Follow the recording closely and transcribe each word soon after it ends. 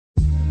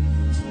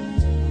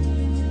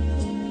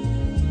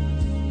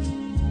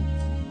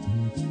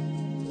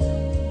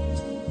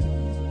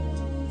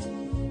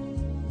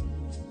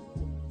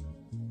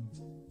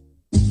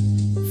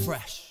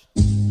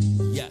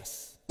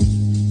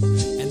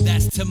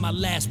my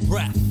last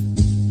breath.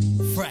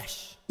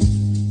 Fresh,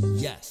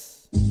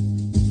 yes.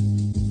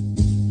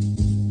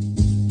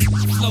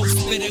 Flow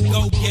spitter,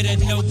 go getter,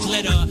 no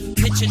glitter.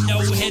 Pitching no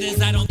hitters,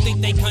 I don't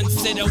think they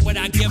consider what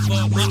I give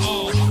her. My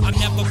all, I'm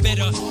never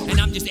bitter, and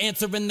I'm just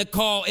answering the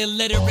call.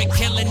 Illiterate,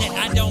 killing it.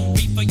 I don't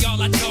read for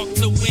y'all, I talk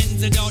to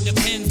wins. It all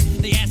depends.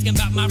 They asking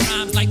about my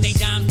rhymes like they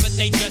dimes, but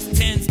they just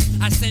tens.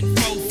 I sent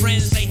 4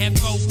 friends, they have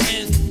 4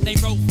 pens. They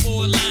wrote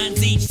 4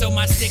 lines each, so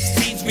my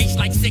 16s reach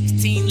like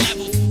 16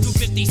 levels.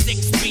 256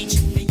 speech,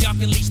 and y'all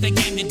can leash the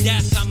game to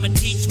death. I'ma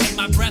teach with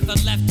my breath, a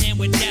left hand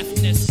with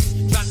deafness,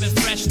 dropping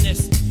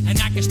freshness. And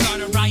I can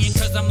start a riot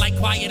cause I'm like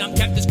quiet. I'm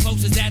kept as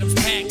close as Adam's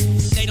pack.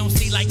 They don't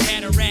see like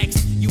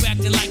cataracts. You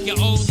acting like your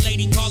old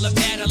lady, call her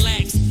battle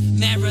axe.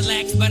 Mad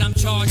relax, but I'm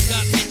charged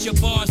up. Get your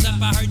bars up,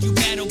 I heard you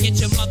battle. Get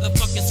your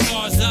motherfucking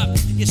scars up.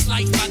 You're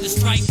sliced by the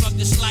strife of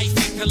this life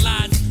and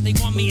collides. They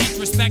want me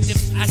introspective,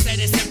 I said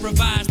it's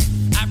improvised.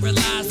 I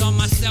relies on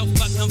myself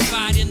but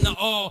confide in the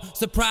all.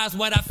 Surprised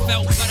what I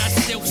felt, but I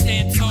still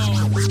stand tall.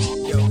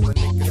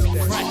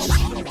 Fresh.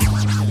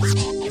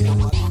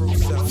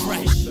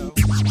 Fresh.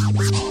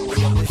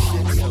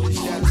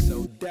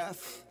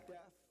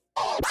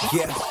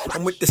 Yeah,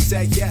 I'm with the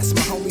sad yes,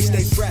 my homies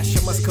stay fresh.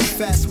 I must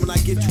confess, when I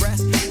get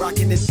dressed,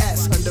 rocking an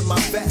S under my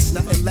vest,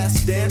 nothing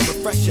less than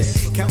refreshing.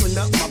 Counting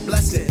up my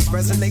blessings,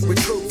 resonate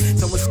with truth.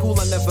 So in school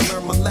I never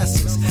learned my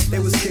lessons. They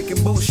was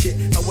kicking bullshit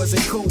I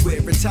wasn't cool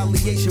with.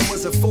 Retaliation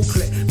was a full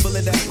clip, full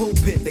of that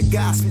pulpit, the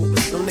gospel.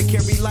 Known to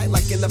carry light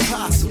like an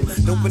apostle.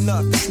 Open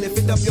up, sniff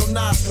it up your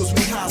nostrils.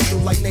 We hostile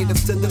like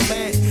natives to the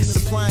land,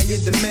 supplying your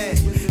demand.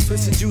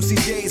 Twisting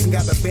juicy J's and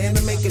got a band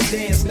to make a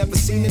dance. Never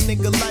seen a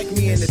nigga like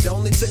me and it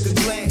only took a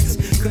glance.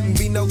 Couldn't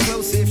be no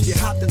closer if she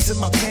hopped into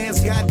my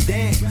pants,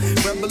 goddamn.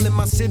 Rebel in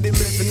my city,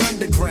 living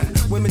underground.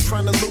 Women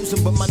trying to lose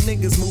them, but my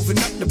niggas moving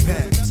up the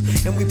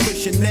pounds. And we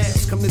pushing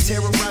nails, come to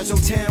terrorize your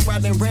town,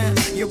 riding round.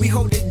 Yeah, we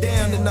hold it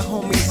down and the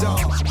homies all.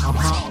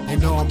 They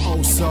know I'm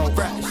oh so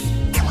fresh.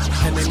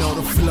 And they know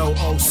the flow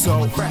oh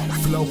so fresh.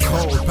 Flow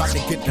cold, about to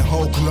get the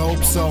whole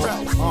globe so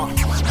like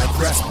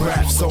fresh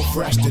breath, so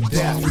fresh to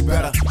death. You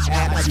better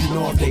act like you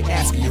know if they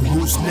asking you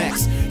who's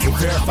next. They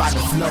verify the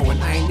flow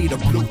and I ain't need a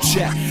blue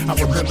check. I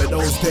remember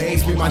those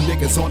days, me my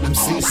niggas on them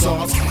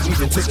seesaws.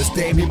 Even to this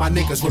day, me my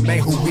niggas remain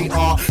who we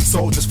are.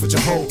 Soldiers for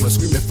Jehovah,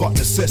 screaming fuck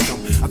the system.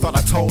 I thought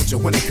I told you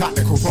when they caught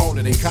the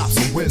corona, they caught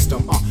some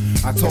wisdom.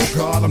 I told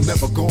God I'm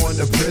never going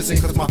to prison,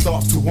 cause my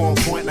thoughts too on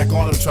point like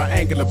all them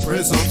triangular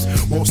prisms.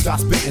 Won't stop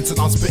spitting till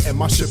I'm spitting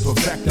my shit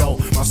perfecto.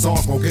 My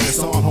songs won't get us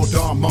on, hold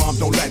on mom,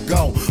 don't let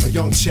go. A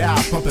young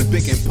child pumping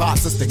big in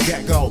pots since the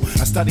get-go.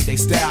 I study they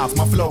styles,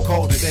 my flow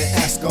colder than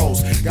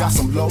Escos. Got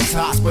some low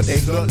tops, but they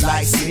look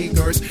like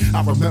sneakers.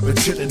 I remember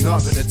chilling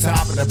up at the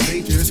top of the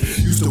bleachers.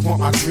 Used to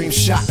want my dream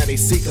shot, now they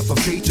seeking for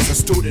features. A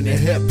student in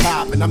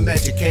hip-hop, and I'm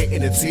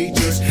educating the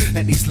teachers.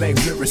 And these lame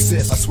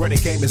lyricists, I swear they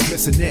game is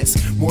missing this.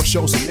 More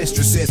shows than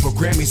mistresses, but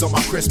Grammys on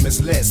my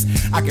Christmas list.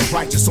 I get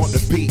righteous on the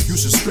beat, you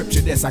should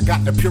scripture this. I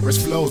got the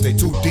purest flows, they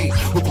too deep.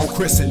 Who gon'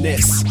 christen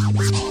this?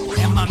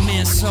 And my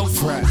man so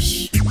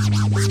Fresh.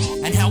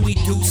 and how we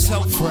do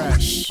so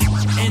Fresh.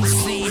 and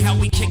see how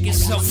we kick it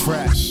so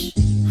Fresh.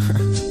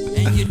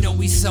 And you know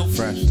we so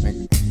Fresh,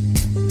 nigga.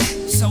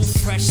 so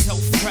fresh, so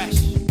fresh.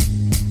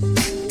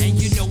 And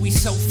you know we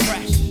so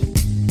fresh,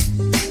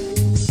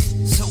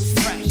 so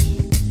fresh.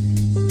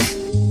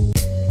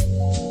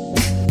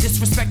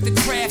 Disrespect the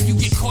craft, you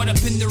get caught up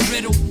in the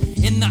riddle.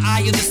 In the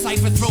eye of the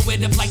cipher, throw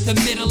it up like the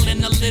middle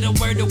and a little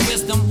word of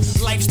wisdom.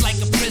 Life's like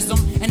a prism,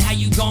 and how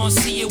you gon'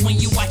 see it when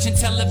you watching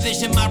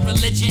television? My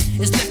religion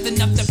is lifting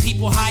up the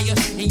people higher,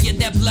 and yeah,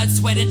 that blood,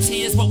 sweat, and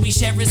tears, what we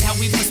share is how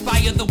we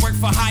perspire, the work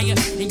for hire,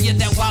 and yeah,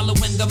 that wallow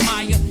in the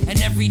mire.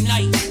 And every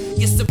night,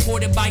 you're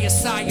supported by a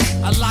sire,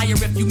 a liar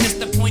if you miss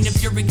the point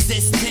of your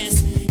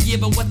existence. Yeah,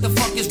 but what the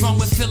fuck is wrong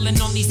with feeling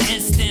on these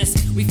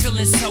instants? We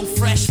feeling so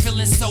fresh,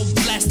 feeling so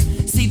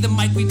blessed. See the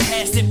mic, we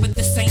passed it, but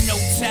this ain't no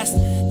test.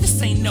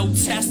 This ain't no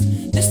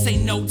test, this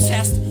ain't no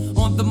test.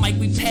 On the mic,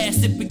 we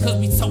passed it because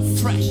we so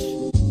fresh.